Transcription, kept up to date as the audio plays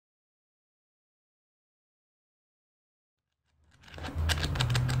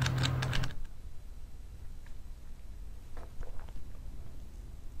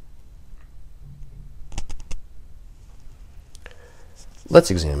Let's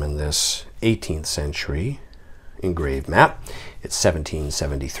examine this 18th century engraved map. It's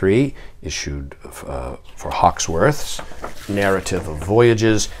 1773, issued for Hawkesworth's Narrative of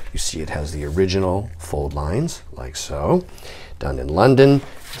Voyages. You see it has the original fold lines, like so, done in London.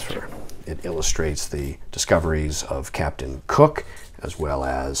 It illustrates the discoveries of Captain Cook, as well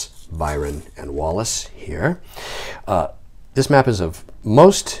as Byron and Wallace here. This map is of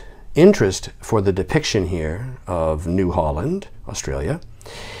most interest for the depiction here of New Holland, Australia,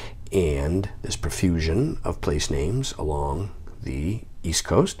 and this profusion of place names along the east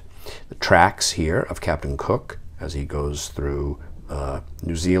coast. The tracks here of Captain Cook as he goes through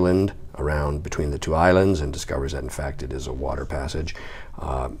New Zealand, around between the two islands, and discovers that in fact it is a water passage.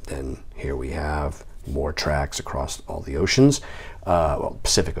 Then here we have more tracks across all the oceans, well,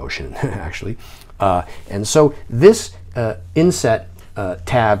 Pacific Ocean actually. And so this inset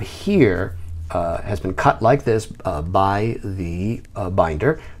tab here has been cut like this by the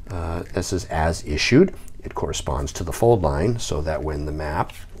binder. This is as issued. It corresponds to the fold line, so that when the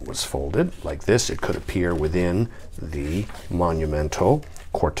map was folded like this, it could appear within the monumental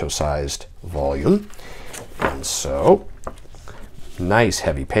quarto-sized volume. And so, nice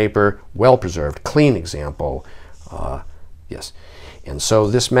heavy paper, well-preserved, clean example. Yes. And so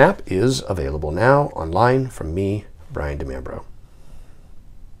this map is available now online from me, Brian DeMambro.